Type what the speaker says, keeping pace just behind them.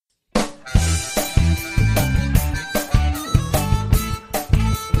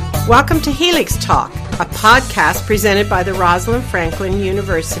Welcome to Helix Talk, a podcast presented by the Rosalind Franklin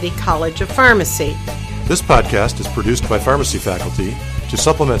University College of Pharmacy. This podcast is produced by pharmacy faculty to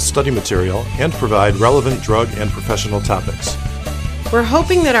supplement study material and provide relevant drug and professional topics. We're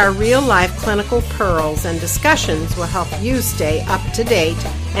hoping that our real-life clinical pearls and discussions will help you stay up to date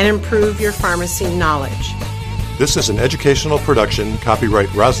and improve your pharmacy knowledge. This is an educational production,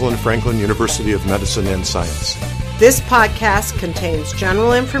 copyright Rosalind Franklin University of Medicine and Science. This podcast contains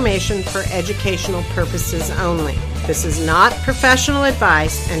general information for educational purposes only. This is not professional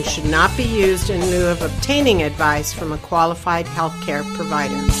advice and should not be used in lieu of obtaining advice from a qualified healthcare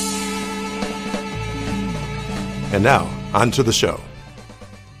provider. And now, on to the show.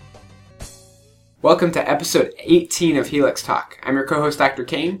 Welcome to episode 18 of Helix Talk. I'm your co-host, Dr.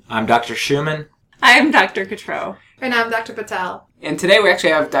 Kane. I'm Dr. Schumann. I'm Dr. Cottreau. And I'm Dr. Patel. And today we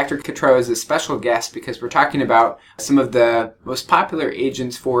actually have Dr. Cottreau as a special guest because we're talking about some of the most popular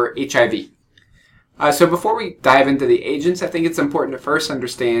agents for HIV. So before we dive into the agents, I think it's important to first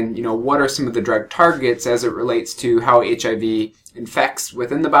understand, what are some of the drug targets as it relates to how HIV infects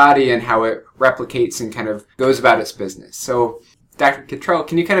within the body and how it replicates and kind of goes about its business. So Dr. Cottreau,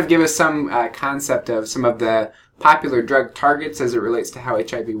 can you kind of give us some concept of some of the popular drug targets as it relates to how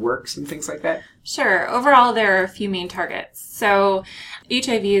HIV works and things like that? Sure. Overall, there are a few main targets. So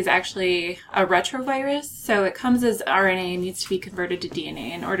HIV is actually a retrovirus. So it comes as RNA and needs to be converted to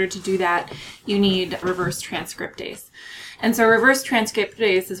DNA. In order to do that, you need reverse transcriptase. And so reverse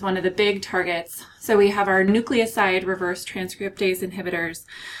transcriptase is one of the big targets. So we have our nucleoside reverse transcriptase inhibitors.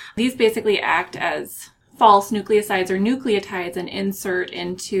 These basically act as false nucleosides or nucleotides and insert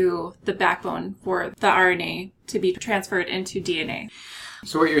into the backbone for the RNA to be transferred into DNA.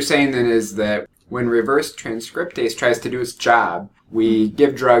 So what you're saying then is that when reverse transcriptase tries to do its job, we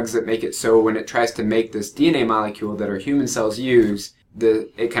give drugs that make it so when it tries to make this DNA molecule that our human cells use,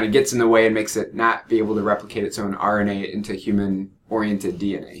 it kind of gets in the way and makes it not be able to replicate its own RNA into human-oriented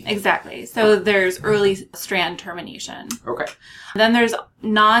DNA. Exactly. So there's early strand termination. Okay. Then there's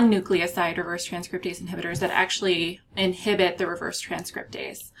non-nucleoside reverse transcriptase inhibitors that actually inhibit the reverse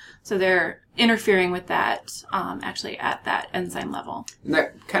transcriptase. So they're interfering with that actually at that enzyme level. And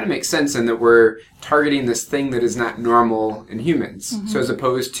that kind of makes sense in that we're targeting this thing that is not normal in humans. Mm-hmm. So as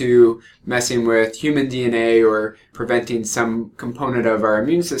opposed to messing with human DNA or preventing some component of our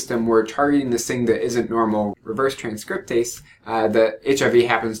immune system, we're targeting this thing that isn't normal, reverse transcriptase, that HIV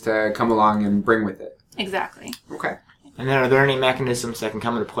happens to come along and bring with it. Exactly. Okay. And then are there any mechanisms that can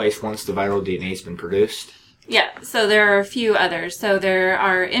come into place once the viral DNA has been produced? Yeah, so there are a few others. So there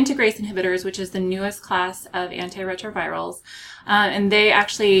are integrase inhibitors, which is the newest class of antiretrovirals, and they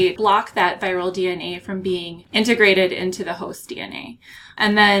actually block that viral DNA from being integrated into the host DNA.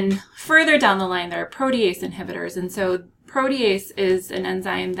 And then further down the line, there are protease inhibitors, and so protease is an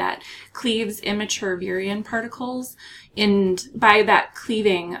enzyme that cleaves immature virion particles, and by that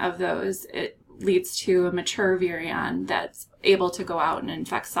cleaving of those, it leads to a mature virion that's able to go out and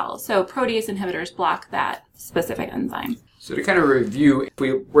infect cells. So protease inhibitors block that specific enzyme. So to kind of review, if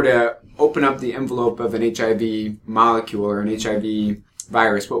we were to open up the envelope of an HIV molecule or an HIV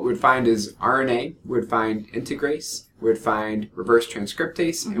virus, what we would find is RNA, we would find integrase, we would find reverse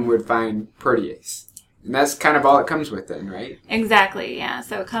transcriptase, and we would find protease. And that's kind of all it comes with then, right? Exactly, yeah.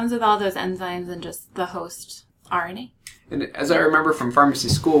 So it comes with all those enzymes and just the host RNA. And as I remember from pharmacy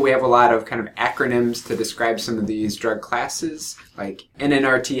school, we have a lot of kind of acronyms to describe some of these drug classes, like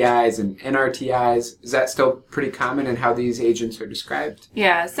NNRTIs and NRTIs. Is that still pretty common in how these agents are described?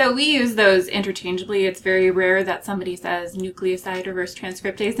 Yeah, so we use those interchangeably. It's very rare that somebody says nucleoside reverse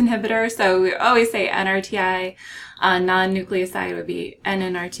transcriptase inhibitor, so we always say NRTI. Non-nucleoside would be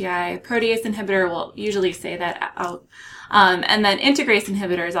NNRTI. Protease inhibitor, we'll usually say that out. And then integrase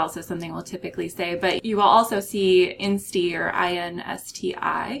inhibitor is also something we'll typically say, but you will also see INSTI or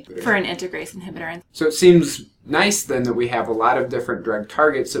INSTI for an integrase inhibitor. So it seems nice then that we have a lot of different drug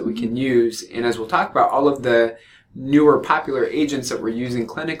targets that we can use, and as we'll talk about, all of the newer popular agents that we're using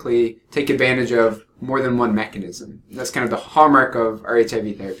clinically take advantage of more than one mechanism. That's kind of the hallmark of our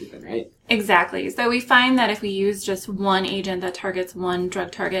HIV therapy then, right? Exactly. So we find that if we use just one agent that targets one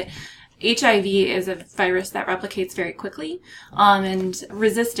drug target, HIV is a virus that replicates very quickly, and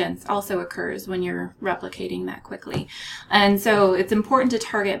resistance also occurs when you're replicating that quickly. And so it's important to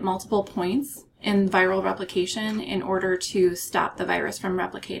target multiple points in viral replication in order to stop the virus from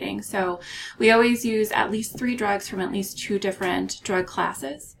replicating. So we always use at least 3 drugs from at least 2 different drug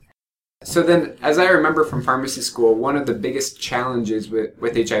classes. So then, as I remember from pharmacy school, one of the biggest challenges with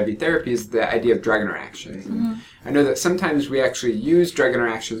HIV therapy is the idea of drug interactions. Mm-hmm. I know that sometimes we actually use drug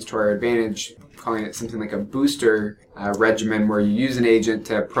interactions to our advantage, calling it something like a booster regimen, where you use an agent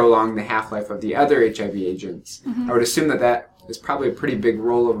to prolong the half-life of the other HIV agents. Mm-hmm. I would assume that is probably a pretty big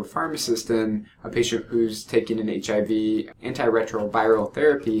role of a pharmacist in a patient who's taking an HIV antiretroviral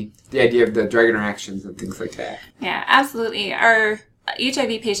therapy, the idea of the drug interactions and things like that. Yeah, absolutely. Our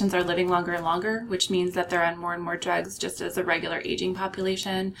HIV patients are living longer and longer, which means that they're on more and more drugs just as a regular aging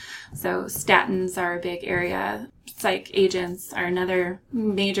population. So statins are a big area. Psych agents are another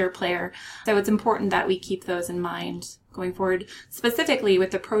major player. So it's important that we keep those in mind going forward, specifically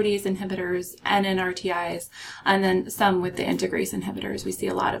with the protease inhibitors and NRTIs, and then some with the integrase inhibitors. We see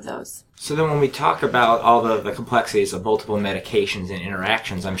a lot of those. So then when we talk about all the complexities of multiple medications and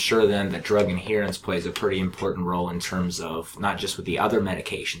interactions, I'm sure then that drug adherence plays a pretty important role in terms of not just with the other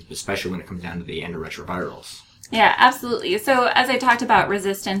medications, but especially when it comes down to the antiretrovirals. Yeah, absolutely. So as I talked about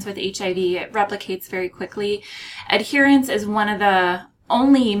resistance with HIV, it replicates very quickly. Adherence is one of the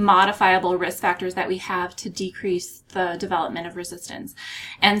only modifiable risk factors that we have to decrease the development of resistance.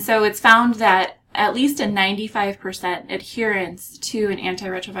 And so it's found that at least a 95% adherence to an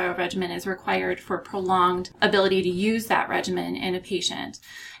antiretroviral regimen is required for prolonged ability to use that regimen in a patient.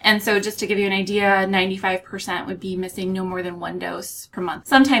 And so just to give you an idea, 95% would be missing no more than 1 dose per month.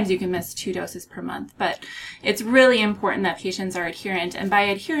 Sometimes you can miss 2 doses per month, but it's really important that patients are adherent. And by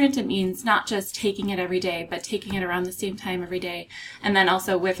adherent, it means not just taking it every day, but taking it around the same time every day. And then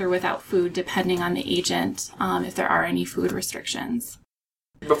also with or without food, depending on the agent, if there are any food restrictions.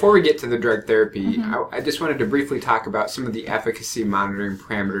 Before we get to the drug therapy, I just wanted to briefly talk about some of the efficacy monitoring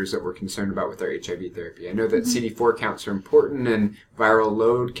parameters that we're concerned about with our HIV therapy. I know that CD4 counts are important and viral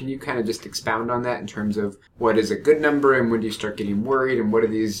load. Can you kind of just expound on that in terms of what is a good number and when do you start getting worried and what do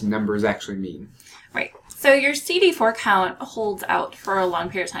these numbers actually mean? Right. So your CD4 count holds out for a long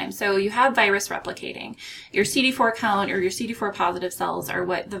period of time. So you have virus replicating. Your CD4 count or your CD4 positive cells are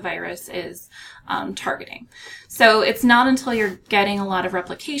what the virus is targeting. So it's not until you're getting a lot of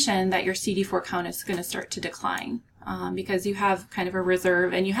replication that your CD4 count is going to start to decline. Because you have kind of a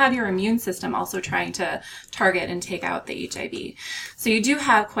reserve and you have your immune system also trying to target and take out the HIV. So you do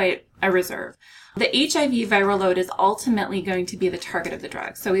have quite a reserve. The HIV viral load is ultimately going to be the target of the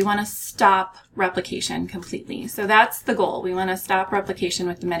drug. So we want to stop replication completely. So that's the goal. We want to stop replication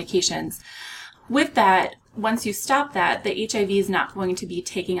with the medications. With that, once you stop that, the HIV is not going to be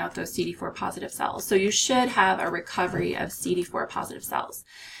taking out those CD4 positive cells. So you should have a recovery of CD4 positive cells.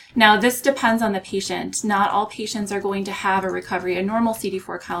 Now, this depends on the patient. Not all patients are going to have a recovery. A normal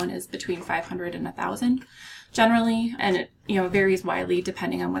CD4 count is between 500 and 1,000 generally, and it varies widely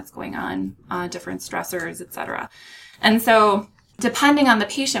depending on what's going on, different stressors, etc. And so depending on the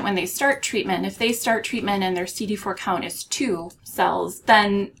patient, when they start treatment, if they start treatment and their CD4 count is 2 cells,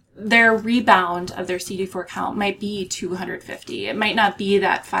 then their rebound of their CD4 count might be 250. It might not be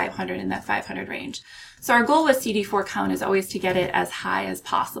that 500 in that 500 range. So our goal with CD4 count is always to get it as high as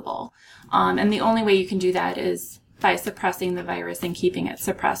possible. And the only way you can do that is by suppressing the virus and keeping it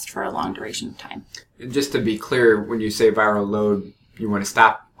suppressed for a long duration of time. And just to be clear, when you say viral load, you want to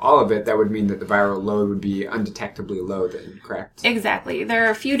stop all of it, that would mean that the viral load would be undetectably low then, correct? Exactly. There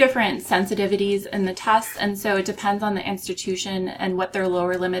are a few different sensitivities in the tests, and so it depends on the institution and what their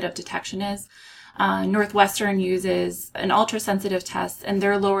lower limit of detection is. Northwestern uses an ultrasensitive test, and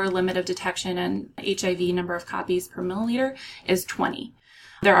their lower limit of detection and HIV number of copies per milliliter is 20.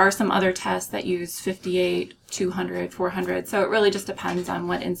 There are some other tests that use 58, 200, 400, so it really just depends on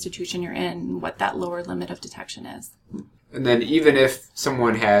what institution you're in and what that lower limit of detection is. And then even if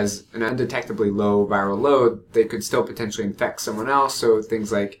someone has an undetectably low viral load, they could still potentially infect someone else. So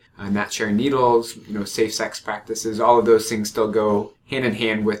things like not sharing needles, safe sex practices, all of those things still go hand in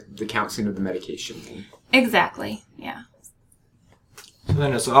hand with the counseling of the medication. Exactly, yeah. So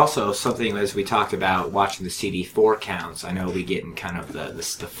then it's also something, as we talked about, watching the CD4 counts. I know we get in kind of the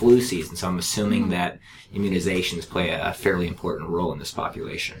flu season, so I'm assuming that immunizations play a fairly important role in this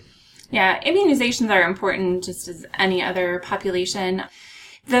population. Yeah, immunizations are important just as any other population.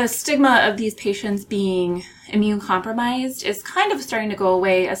 The stigma of these patients being immune compromised is kind of starting to go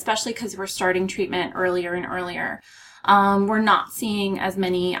away, especially because we're starting treatment earlier and earlier. We're not seeing as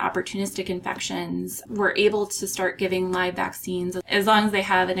many opportunistic infections. We're able to start giving live vaccines as long as they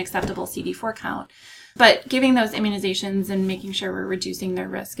have an acceptable CD4 count. But giving those immunizations and making sure we're reducing their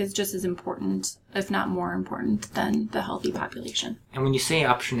risk is just as important, if not more important, than the healthy population. And when you say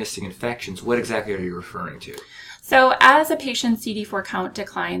opportunistic infections, what exactly are you referring to? So as a patient's CD4 count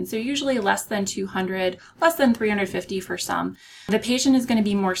declines, so usually less than 200, less than 350 for some, the patient is going to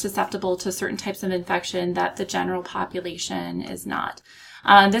be more susceptible to certain types of infection that the general population is not.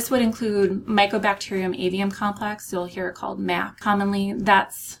 This would include Mycobacterium avium complex, you'll hear it called MAC commonly.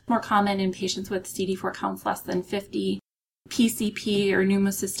 That's more common in patients with CD4 counts less than 50. PCP or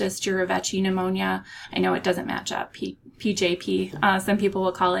pneumocystis jirovecii pneumonia. I know it doesn't match up, PJP, some people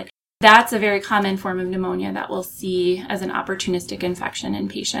will call it. That's a very common form of pneumonia that we'll see as an opportunistic infection in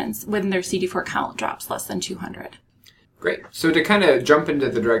patients when their CD4 count drops less than 200. Great. So to kind of jump into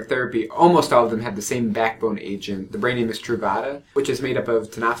the drug therapy, almost all of them have the same backbone agent. The brand name is Truvada, which is made up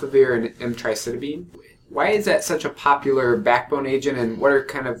of tenofovir and emtricitabine. Why is that such a popular backbone agent, and what are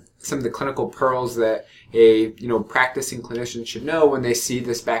kind of some of the clinical pearls that a practicing clinician should know when they see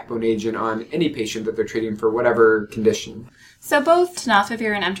this backbone agent on any patient that they're treating for whatever condition? So both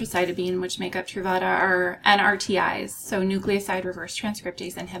tenofovir and emtricitabine, which make up Truvada, are NRTIs, so nucleoside reverse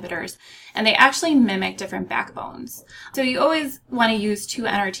transcriptase inhibitors, and they actually mimic different backbones. So you always want to use two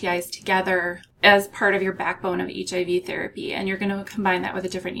NRTIs together as part of your backbone of HIV therapy, and you're going to combine that with a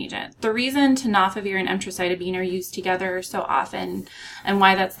different agent. The reason tenofovir and emtricitabine are used together so often, and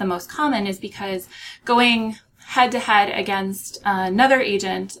why that's the most common, is because going head-to-head against another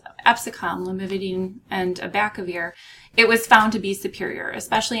agent, epsicom, lamivudine, and abacavir, it was found to be superior,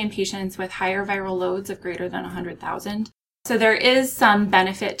 especially in patients with higher viral loads of greater than 100,000. So there is some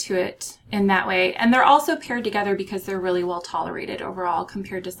benefit to it in that way. And they're also paired together because they're really well tolerated overall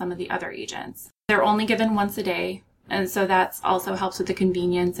compared to some of the other agents. They're only given once a day. And so that also helps with the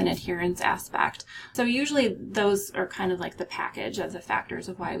convenience and adherence aspect. So usually those are kind of like the package of the factors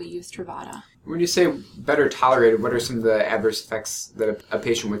of why we use Truvada. When you say better tolerated, what are some of the adverse effects that a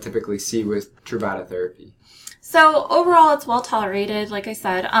patient would typically see with Truvada therapy? So overall, it's well tolerated, like I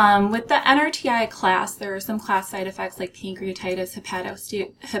said. With the NRTI class, there are some class side effects like pancreatitis,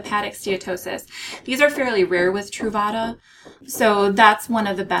 hepatic steatosis. These are fairly rare with Truvada, so that's one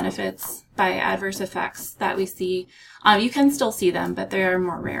of the benefits by adverse effects that we see. You can still see them, but they are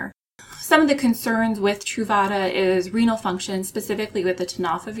more rare. Some of the concerns with Truvada is renal function, specifically with the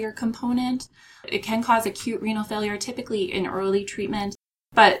tenofovir component. It can cause acute renal failure, typically in early treatment.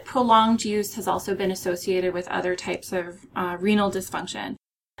 But prolonged use has also been associated with other types of renal dysfunction.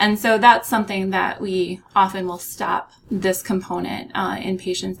 And so that's something that we often will stop this component in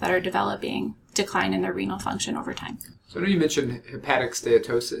patients that are developing decline in their renal function over time. So I know you mentioned hepatic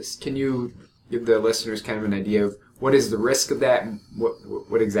steatosis. Can you give the listeners kind of an idea of what is the risk of that, and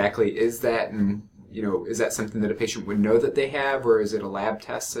what exactly is that, and is that something that a patient would know that they have, or is it a lab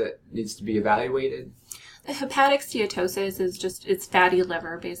test that needs to be evaluated? The hepatic steatosis is it's fatty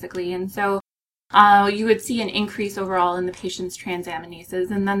liver, basically. And so you would see an increase overall in the patient's transaminases,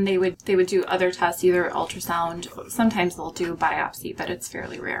 and then they would do other tests, either ultrasound. Sometimes they'll do biopsy, but it's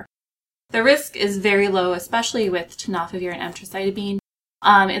fairly rare. The risk is very low, especially with tenofovir and emtricitabine.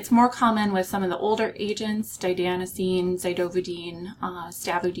 It's more common with some of the older agents, didanosine, zidovudine,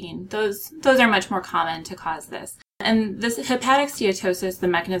 stavudine. Those are much more common to cause this. And this hepatic steatosis, the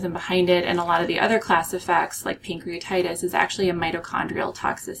mechanism behind it, and a lot of the other class effects like pancreatitis is actually a mitochondrial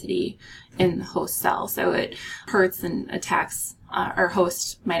toxicity in the host cell. So it hurts and attacks our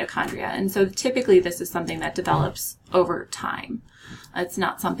host mitochondria. And so typically this is something that develops over time. It's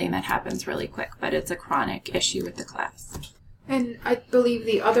not something that happens really quick, but it's a chronic issue with the class. And I believe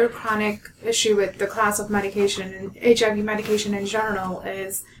the other chronic issue with the class of medication and HIV medication in general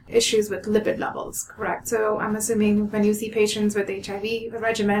is issues with lipid levels, correct? So I'm assuming when you see patients with HIV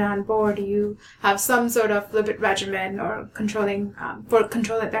regimen on board, you have some sort of lipid regimen or controlling their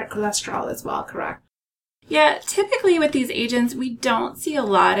cholesterol as well, correct? Yeah, typically with these agents, we don't see a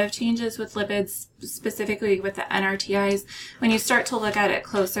lot of changes with lipids, specifically with the NRTIs. When you start to look at it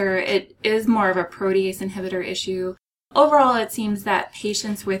closer, it is more of a protease inhibitor issue. Overall, it seems that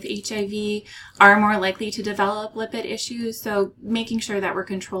patients with HIV are more likely to develop lipid issues, so making sure that we're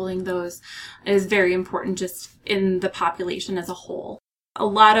controlling those is very important just in the population as a whole. A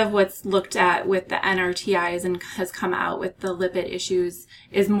lot of what's looked at with the NRTIs and has come out with the lipid issues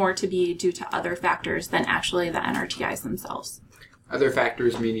is more to be due to other factors than actually the NRTIs themselves. Other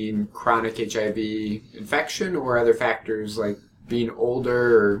factors meaning chronic HIV infection, or other factors like being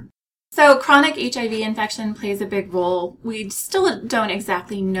older or... So chronic HIV infection plays a big role. We still don't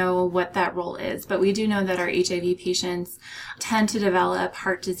exactly know what that role is, but we do know that our HIV patients tend to develop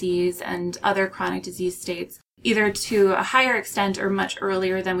heart disease and other chronic disease states either to a higher extent or much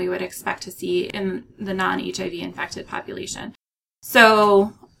earlier than we would expect to see in the non-HIV infected population.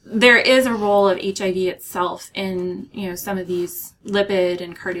 So there is a role of HIV itself in, some of these lipid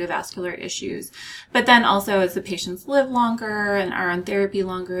and cardiovascular issues. But then also as the patients live longer and are on therapy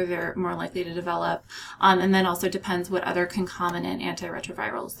longer, they're more likely to develop. And then also depends what other concomitant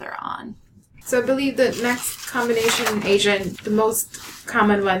antiretrovirals they're on. So I believe the next combination agent, the most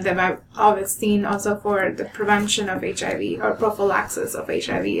common one that I've always seen also for the prevention of HIV or prophylaxis of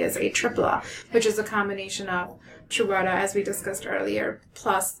HIV is Atripla, which is a combination of Truvada, as we discussed earlier,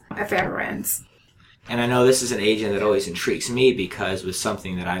 plus efavirenz. And I know this is an agent that always intrigues me because it was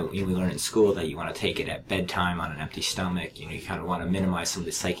something that we learned in school that you want to take it at bedtime on an empty stomach. You kind of want to minimize some of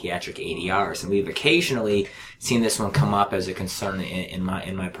the psychiatric ADRs. And we've occasionally seen this one come up as a concern in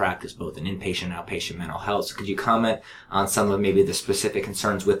my practice, both in inpatient and outpatient mental health. So could you comment on some of maybe the specific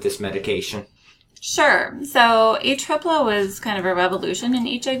concerns with this medication? Sure. So Atripla was kind of a revolution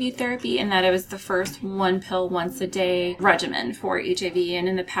in HIV therapy in that it was the first one pill once a day regimen for HIV. And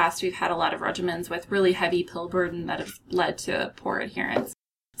in the past, we've had a lot of regimens with really heavy pill burden that have led to poor adherence.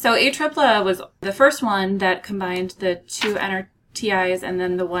 So Atripla was the first one that combined the 2 NRTIs and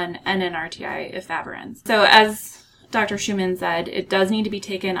then the 1 NNRTI efavirenz. So as Dr. Schumann said, it does need to be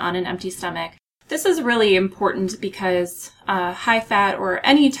taken on an empty stomach. This is really important because high fat or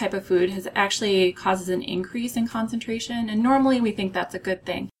any type of food actually causes an increase in concentration, and normally we think that's a good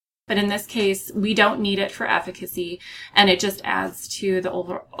thing. But in this case, we don't need it for efficacy, and it just adds to the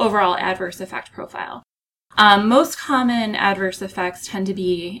overall adverse effect profile. Most common adverse effects tend to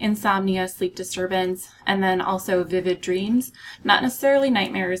be insomnia, sleep disturbance, and then also vivid dreams. Not necessarily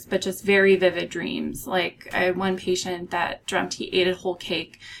nightmares, but just very vivid dreams. Like I had one patient that dreamt he ate a whole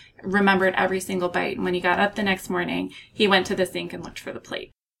cake, remembered every single bite. And when he got up the next morning, he went to the sink and looked for the plate.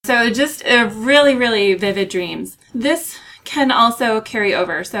 So just really, really vivid dreams. This can also carry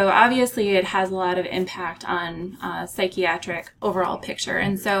over. So obviously it has a lot of impact on psychiatric overall picture.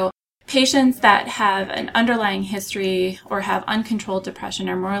 And so patients that have an underlying history or have uncontrolled depression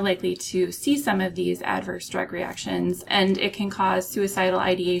are more likely to see some of these adverse drug reactions, and it can cause suicidal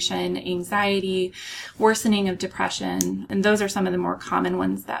ideation, anxiety, worsening of depression, and those are some of the more common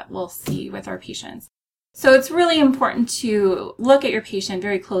ones that we'll see with our patients. So it's really important to look at your patient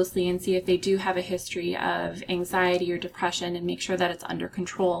very closely and see if they do have a history of anxiety or depression and make sure that it's under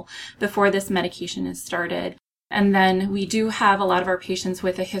control before this medication is started. And then we do have a lot of our patients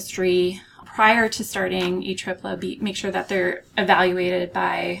with a history prior to starting Atripla, make sure that they're evaluated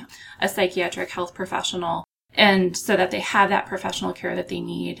by a psychiatric health professional, and so that they have that professional care that they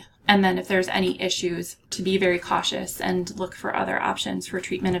need. And then if there's any issues, to be very cautious and look for other options for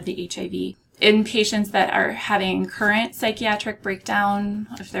treatment of the HIV. In patients that are having current psychiatric breakdown,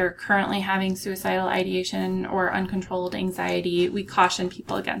 if they're currently having suicidal ideation or uncontrolled anxiety, we caution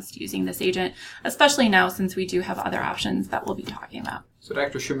people against using this agent, especially now since we do have other options that we'll be talking about. So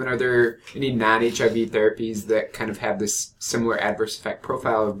Dr. Schumann, are there any non-HIV therapies that kind of have this similar adverse effect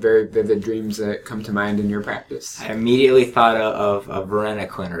profile of very vivid dreams that come to mind in your practice? I immediately thought of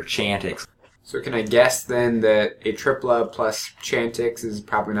varenicline or Chantix. So can I guess then that Atripla plus Chantix is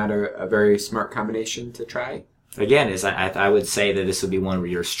probably not a very smart combination to try? Again, I would say that this would be one where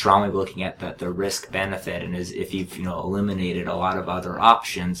you're strongly looking at the risk benefit, and as if you've eliminated a lot of other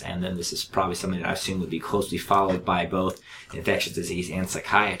options, and then this is probably something that I assume would be closely followed by both infectious disease and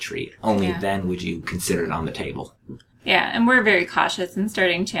psychiatry. Only then would you consider it on the table. Yeah, and we're very cautious in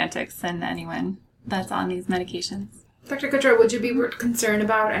starting Chantix in anyone that's on these medications. Dr. Cottreau, would you be concerned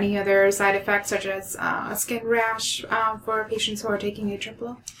about any other side effects such as a skin rash for patients who are taking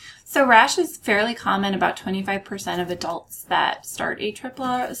Atripla? So rash is fairly common. About 25% of adults that start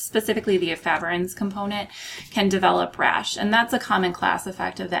Atripla, specifically the efavirenz component, can develop rash. And that's a common class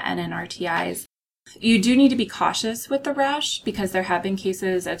effect of the NNRTIs. You do need to be cautious with the rash because there have been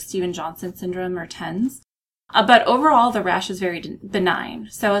cases of Stevens-Johnson syndrome or TENS. But overall, the rash is very benign.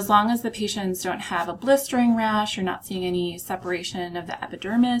 So as long as the patients don't have a blistering rash, you're not seeing any separation of the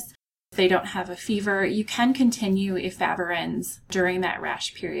epidermis, if they don't have a fever, you can continue efavirenz during that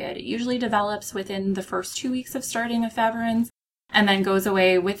rash period. It usually develops within the first 2 weeks of starting efavirenz and then goes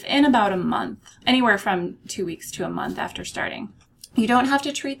away within about a month, anywhere from 2 weeks to a month after starting. You don't have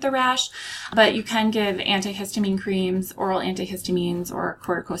to treat the rash, but you can give antihistamine creams, oral antihistamines, or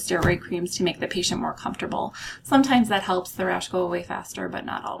corticosteroid creams to make the patient more comfortable. Sometimes that helps the rash go away faster, but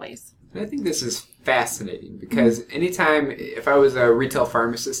not always. I think this is fascinating because anytime, if I was a retail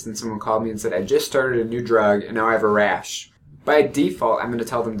pharmacist and someone called me and said, I just started a new drug and now I have a rash, by default, I'm going to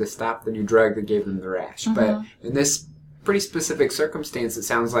tell them to stop the new drug that gave them the rash. But in this pretty specific circumstance, it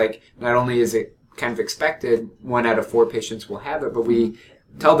sounds like not only is it kind of expected 1 out of 4 patients will have it, but we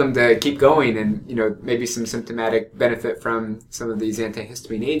tell them to keep going and, maybe some symptomatic benefit from some of these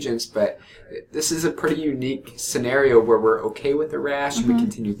antihistamine agents. But this is a pretty unique scenario where we're okay with the rash and we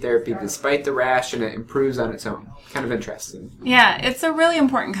continue therapy despite the rash and it improves on its own. Kind of interesting. Yeah, it's a really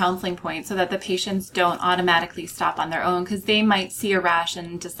important counseling point so that the patients don't automatically stop on their own because they might see a rash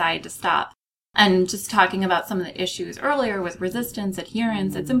and decide to stop. And just talking about some of the issues earlier with resistance,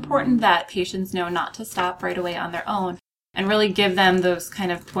 adherence, it's important that patients know not to stop right away on their own and really give them those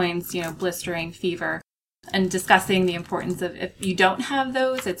kind of points, blistering, fever, and discussing the importance of if you don't have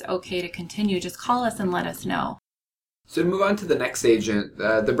those, it's okay to continue. Just call us and let us know. So to move on to the next agent,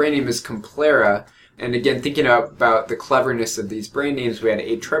 the brand name is Complera. And again, thinking about the cleverness of these brand names, we had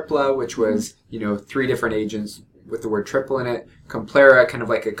Atripla, which was, 3 different agents with the word triple in it. Complera, kind of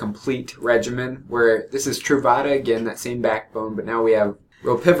like a complete regimen, where this is Truvada, again, that same backbone, but now we have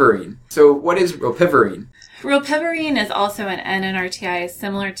rilpivirine. So what is rilpivirine? Rilpivirine is also an NNRTI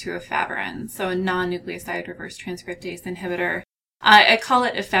similar to efavirenz, so a non-nucleoside reverse transcriptase inhibitor. I call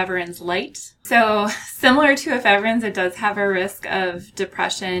it efavirenz light. So similar to efavirenz, it does have a risk of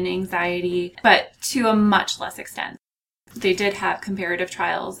depression, anxiety, but to a much less extent. They did have comparative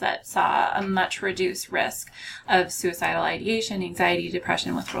trials that saw a much reduced risk of suicidal ideation, anxiety,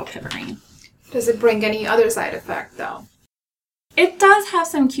 depression with rilpivirine. Does it bring any other side effect, though? It does have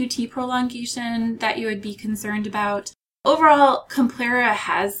some QT prolongation that you would be concerned about. Overall, Complera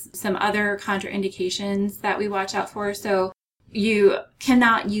has some other contraindications that we watch out for. So you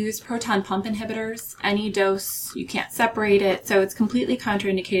cannot use proton pump inhibitors. Any dose, you can't separate it. So it's completely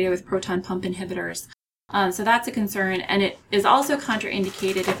contraindicated with proton pump inhibitors. So that's a concern. And it is also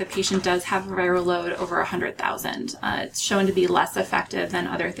contraindicated if a patient does have a viral load over 100,000. It's shown to be less effective than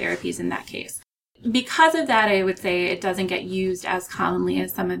other therapies in that case. Because of that, I would say it doesn't get used as commonly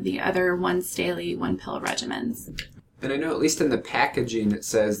as some of the other once daily, one pill regimens. And I know at least in the packaging it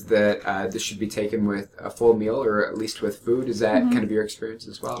says that this should be taken with a full meal or at least with food. Is that kind of your experience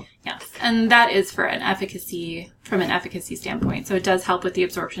as well? Yes, and that is from an efficacy standpoint. So it does help with the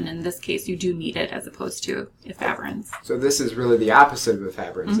absorption. In this case, you do need it as opposed to efavirenz. So this is really the opposite of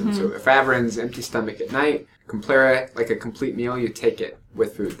efavirenz. And so efavirenz, empty stomach at night. Complera, like a complete meal, you take it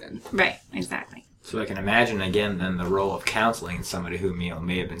with food then. Right, exactly. So I can imagine, again, then the role of counseling somebody who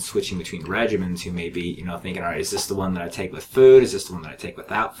may have been switching between regimens, who may be, thinking, all right, is this the one that I take with food? Is this the one that I take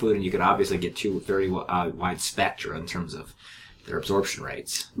without food? And you could obviously get 2 very wide spectra in terms of their absorption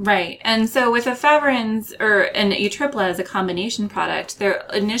rates. Right. And so with efavirenz and Atripla as a combination product, there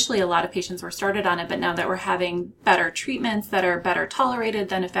initially a lot of patients were started on it, but now that we're having better treatments that are better tolerated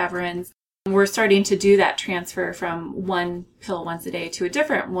than efavirenz, we're starting to do that transfer from one pill once a day to a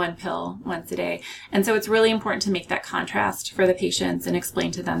different one pill once a day. And so it's really important to make that contrast for the patients and explain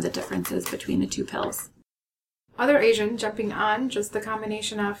to them the differences between the 2 pills. Other agent, jumping on just the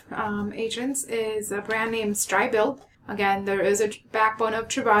combination of agents, is a brand named Stribild. Again, there is a backbone of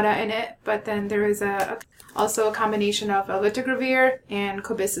Truvada in it, but then there is also a combination of elvitegravir and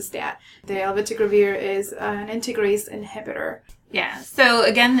cobicistat. The elvitegravir is an integrase inhibitor. Yeah, so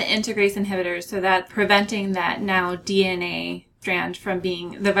again, the integrase inhibitors, so that preventing that now DNA strand from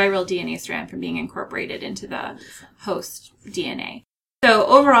being, the viral DNA strand from being incorporated into the host DNA. So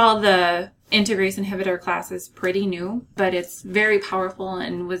overall, the integrase inhibitor class is pretty new, but it's very powerful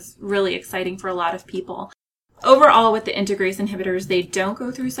and was really exciting for a lot of people. Overall, with the integrase inhibitors, they don't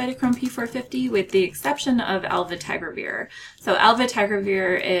go through cytochrome P450 with the exception of elvitegravir. So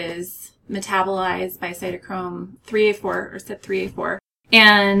elvitegravir is metabolized by cytochrome 3A4 or CYP3A4.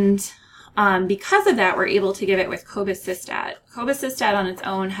 And because of that, we're able to give it with cobicistat. Cobicistat on its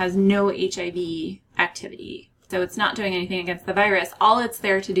own has no HIV activity. So it's not doing anything against the virus. All it's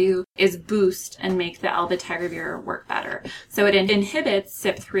there to do is boost and make the elvitegravir work better. So it inhibits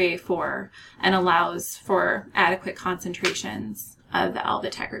CYP3A4 and allows for adequate concentrations of the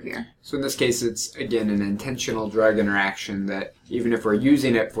elvitegravir. So in this case, it's, again, an intentional drug interaction that even if we're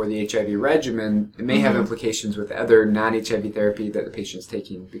using it for the HIV regimen, it may have implications with other non-HIV therapy that the patient's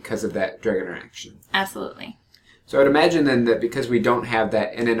taking because of that drug interaction. Absolutely. So I would imagine then that because we don't have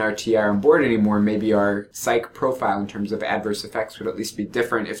that NNRTR on board anymore, maybe our psych profile in terms of adverse effects would at least be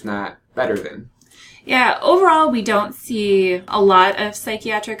different, if not better than. Yeah, overall, we don't see a lot of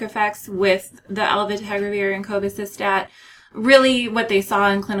psychiatric effects with the elvitegravir and cobicistat. Really, what they saw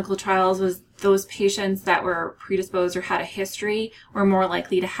in clinical trials was those patients that were predisposed or had a history were more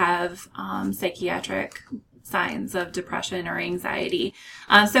likely to have psychiatric signs of depression or anxiety.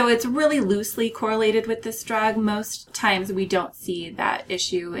 So it's really loosely correlated with this drug. Most times we don't see that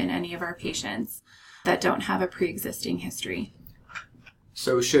issue in any of our patients that don't have a pre-existing history.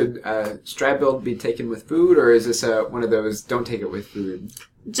 So should Stribild be taken with food, or is this one of those don't take it with food?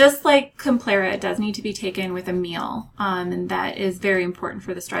 Just like Complera, it does need to be taken with a meal, and that is very important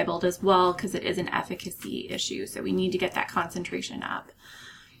for the Stribild as well because it is an efficacy issue, so we need to get that concentration up.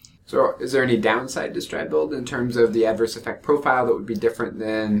 So is there any downside to Stribild in terms of the adverse effect profile that would be different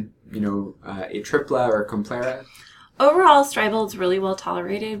than, Atripla or Complera? Overall, Stribild's really well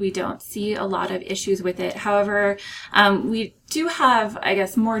tolerated. We don't see a lot of issues with it. However, we do have,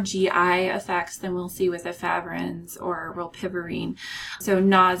 more GI effects than we'll see with efavirenz or rilpivirine. So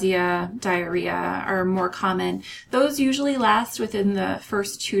nausea, diarrhea are more common. Those usually last within the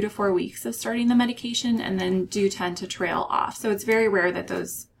first 2 to 4 weeks of starting the medication and then do tend to trail off. So it's very rare that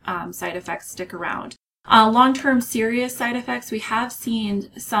those side effects stick around. Long-term serious side effects, we have seen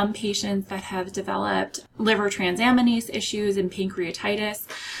some patients that have developed liver transaminase issues and pancreatitis.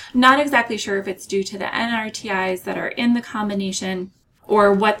 Not exactly sure if it's due to the NRTIs that are in the combination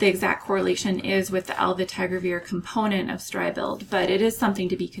or what the exact correlation is with the alvategravir component of Stribild, but it is something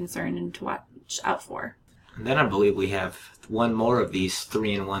to be concerned and to watch out for. And then I believe we have one more of these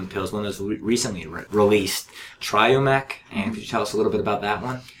 3-in-1 pills. One that was recently released, Triumeq. And could you tell us a little bit about that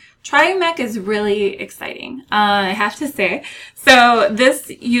one? Triumeq is really exciting, I have to say. So this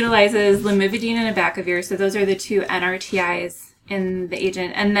utilizes lamivudine and abacavir. So those are the two NRTIs in the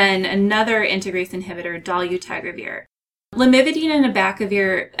agent. And then another integrase inhibitor, dolutegravir. Lamivudine and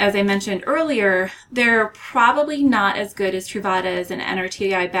abacavir, as I mentioned earlier, they're probably not as good as Truvada as an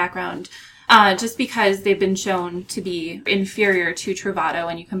NRTI background, just because they've been shown to be inferior to Truvada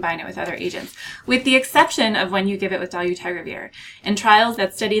when you combine it with other agents, with the exception of when you give it with dolutegravir. In trials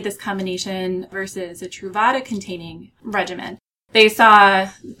that studied this combination versus a Truvada-containing regimen, they saw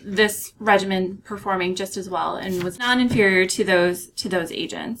this regimen performing just as well and was non-inferior to those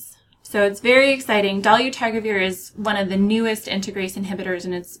agents. So it's very exciting. Dolutegravir is one of the newest integrase inhibitors,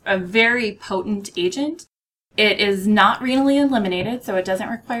 and it's a very potent agent. It is not renally eliminated, so it doesn't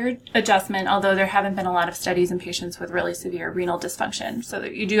require adjustment, although there haven't been a lot of studies in patients with really severe renal dysfunction, so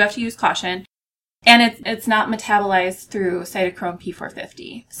that you do have to use caution. And it's not metabolized through cytochrome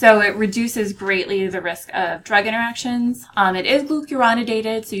P450. So it reduces greatly the risk of drug interactions. It is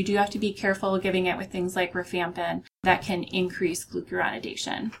glucuronidated, so you do have to be careful giving it with things like rifampin that can increase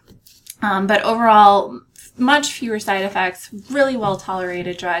glucuronidation. But overall, much fewer side effects, really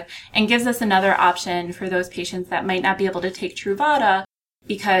well-tolerated drug, and gives us another option for those patients that might not be able to take Truvada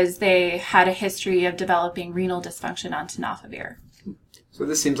because they had a history of developing renal dysfunction on tenofovir. So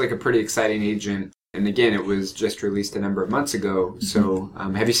this seems like a pretty exciting agent. And again, it was just released a number of months ago. So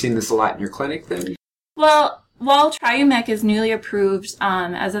have you seen this a lot in your clinic then? Well, while Triumeq is newly approved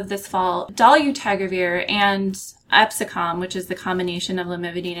as of this fall, dolutegravir and Epsicom, which is the combination of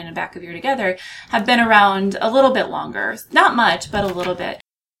lamivudine and abacavir together, have been around a little bit longer. Not much, but a little bit.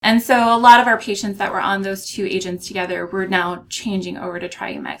 And so a lot of our patients that were on those two agents together were now changing over to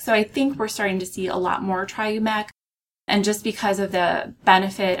Triumeq. So I think we're starting to see a lot more Triumeq. And just because of the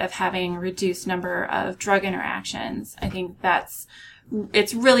benefit of having reduced number of drug interactions, I think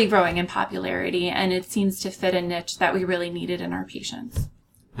it's really growing in popularity, and it seems to fit a niche that we really needed in our patients.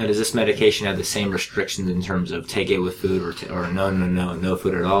 Now, does this medication have the same restrictions in terms of take it with food or no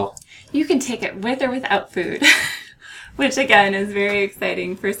food at all? You can take it with or without food, which again is very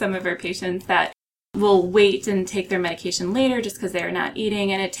exciting for some of our patients that will wait and take their medication later just because they're not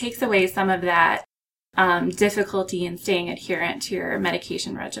eating, and it takes away some of that difficulty in staying adherent to your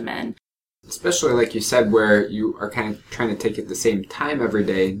medication regimen. Especially like you said, where you are kind of trying to take it the same time every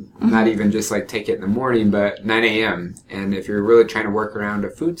day, not even just like take it in the morning, but 9 a.m. And if you're really trying to work around a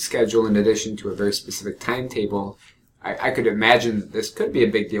food schedule in addition to a very specific timetable, I could imagine that this could be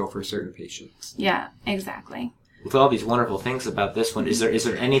a big deal for certain patients. Yeah, exactly. With all these wonderful things about this one, is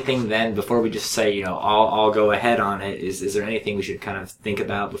there anything then, before we just say, I'll go ahead on it, is there anything we should kind of think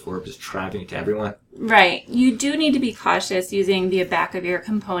about before just driving it to everyone? Right. You do need to be cautious using the abacavir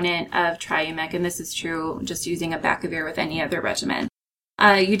component of Triumeq, and this is true just using abacavir with any other regimen.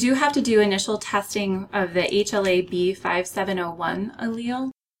 You do have to do initial testing of the HLA-B5701 allele.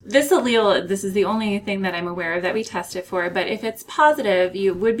 This allele, this is the only thing that I'm aware of that we test it for, but if it's positive,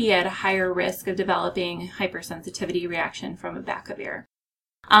 you would be at a higher risk of developing hypersensitivity reaction from abacavir.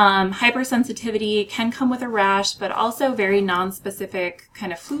 Hypersensitivity can come with a rash, but also very non-specific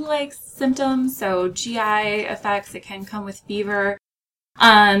kind of flu-like symptoms, so GI effects. It can come with fever.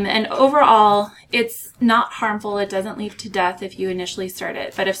 And overall, it's not harmful. It doesn't lead to death if you initially start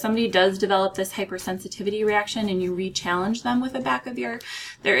it. But if somebody does develop this hypersensitivity reaction and you re-challenge them with abacavir,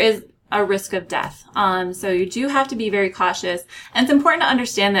 there is a risk of death. So you do have to be very cautious. And it's important to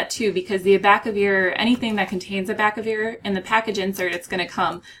understand that too, because the abacavir, anything that contains abacavir in the package insert, it's going to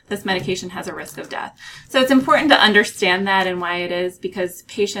come, this medication has a risk of death. So it's important to understand that and why it is, because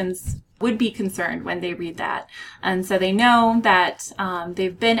patients would be concerned when they read that. And so they know that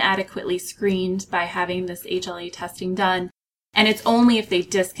they've been adequately screened by having this HLA testing done. And it's only if they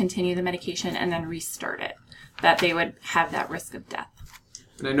discontinue the medication and then restart it that they would have that risk of death.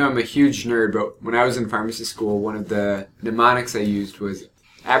 And I know I'm a huge nerd, but when I was in pharmacy school, one of the mnemonics I used was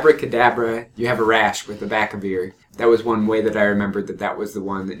abracadabra, you have a rash with abacavir. That was one way that I remembered that was the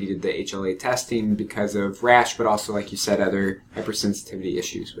one that needed the HLA testing because of rash, but also, like you said, other hypersensitivity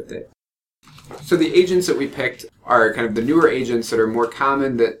issues with it. So the agents that we picked are kind of the newer agents that are more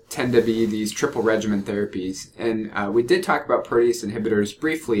common that tend to be these triple regimen therapies. And we did talk about protease inhibitors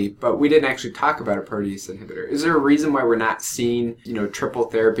briefly, but we didn't actually talk about a protease inhibitor. Is there a reason why we're not seeing, triple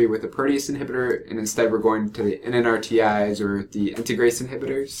therapy with a protease inhibitor and instead we're going to the NNRTIs or the integrase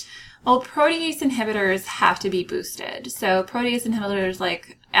inhibitors? Well, protease inhibitors have to be boosted. So protease inhibitors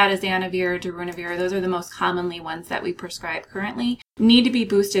like atazanavir, darunavir, those are the most commonly ones that we prescribe currently, need to be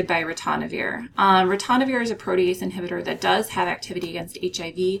boosted by ritonavir. Ritonavir is a protease inhibitor that does have activity against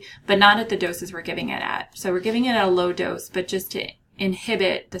HIV, but not at the doses we're giving it at. So we're giving it at a low dose, but just to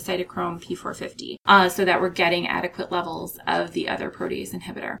inhibit the cytochrome P450 so that we're getting adequate levels of the other protease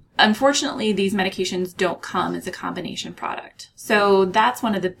inhibitor. Unfortunately, these medications don't come as a combination product. So that's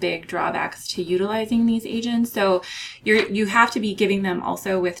one of the big drawbacks to utilizing these agents. So you have to be giving them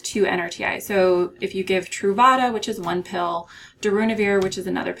also with 2 NRTIs. So if you give Truvada, which is 1 pill, darunavir, which is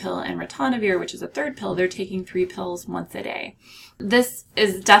another pill, and ritonavir, which is a 3rd pill, they're taking 3 pills once a day. This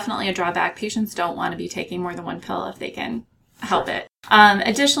is definitely a drawback. Patients don't want to be taking more than 1 pill if they can help it.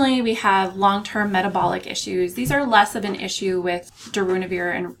 Additionally, we have long-term metabolic issues. These are less of an issue with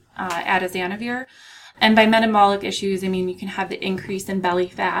darunavir and atazanavir. And by metabolic issues, I mean you can have the increase in belly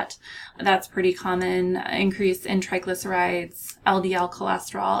fat. That's pretty common. Increase in triglycerides, LDL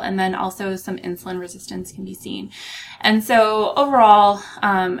cholesterol, and then also some insulin resistance can be seen. And so overall,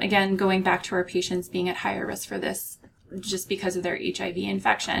 again, going back to our patients being at higher risk for this, just because of their HIV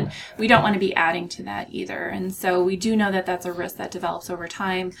infection. We don't want to be adding to that either. And so we do know that that's a risk that develops over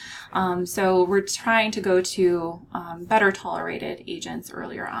time. So we're trying to go to better tolerated agents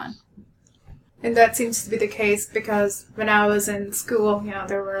earlier on. And that seems to be the case because when I was in school,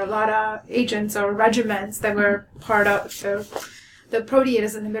 there were a lot of agents or regimens that were part of the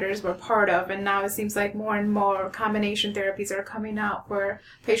protease inhibitors were part of, and now it seems like more and more combination therapies are coming out where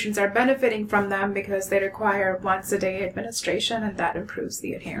patients are benefiting from them because they require once-a-day administration, and that improves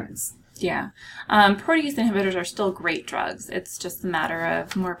the adherence. Yeah. Protease inhibitors are still great drugs. It's just a matter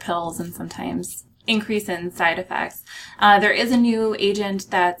of more pills and sometimes increase in side effects. There is a new agent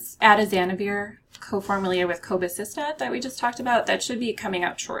that's atazanavir, co-formulated with cobicistat that we just talked about, that should be coming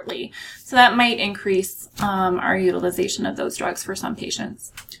out shortly. So that might increase our utilization of those drugs for some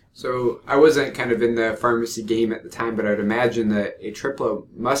patients. So I wasn't kind of in the pharmacy game at the time, but I'd imagine that Atripla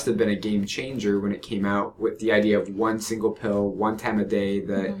must have been a game changer when it came out with the idea of 1 single pill, 1 time a day,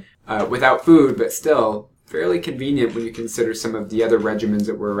 that without food, but still fairly convenient when you consider some of the other regimens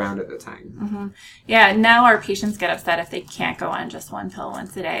that were around at the time. Mm-hmm. Yeah, now our patients get upset if they can't go on just 1 pill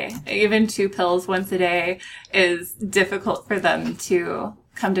once a day. Even 2 pills once a day is difficult for them to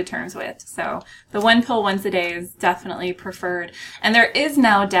come to terms with. So the 1 pill once a day is definitely preferred. And there is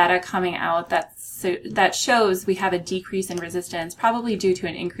now data coming out that shows we have a decrease in resistance, probably due to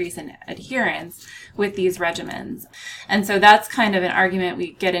an increase in adherence with these regimens. And so that's kind of an argument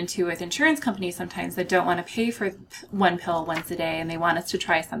we get into with insurance companies sometimes that don't want to pay for 1 pill once a day and they want us to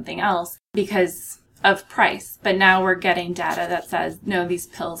try something else because of price. But now we're getting data that says, no, these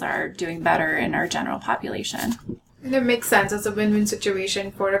pills are doing better in our general population. And it makes sense as a win-win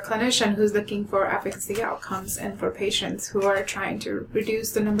situation for a clinician who's looking for efficacy outcomes and for patients who are trying to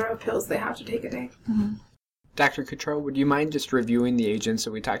reduce the number of pills they have to take a day. Mm-hmm. Dr. Cottreau, would you mind just reviewing the agents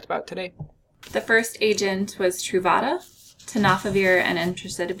that we talked about today? The first agent was Truvada, tenofovir, and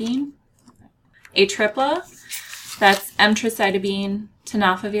emtricitabine. Atripla, that's emtricitabine,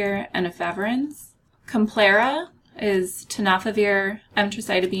 tenofovir, and efavirenz. Complera is tenofovir,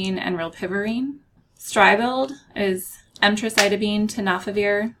 emtricitabine, and rilpivirine. Stribild is emtricitabine,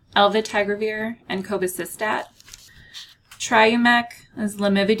 tenofovir, elvitegravir, and cobicistat. Triumeq is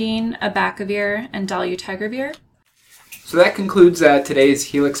lamivudine, abacavir, and dolutegravir. So that concludes today's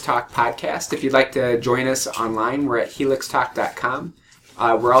Helix Talk podcast. If you'd like to join us online, we're at helixtalk.com.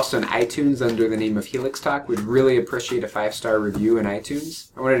 We're also in iTunes under the name of Helix Talk. We'd really appreciate a 5-star review in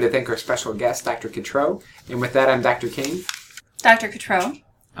iTunes. I wanted to thank our special guest, Dr. Cottreau. And with that, I'm Dr. Kane. Dr. Cottreau.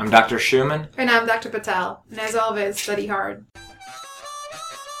 I'm Dr. Schumann. And I'm Dr. Patel. And as always, study hard.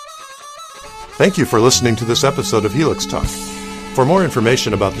 Thank you for listening to this episode of Helix Talk. For more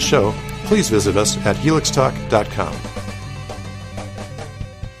information about the show, please visit us at helixtalk.com.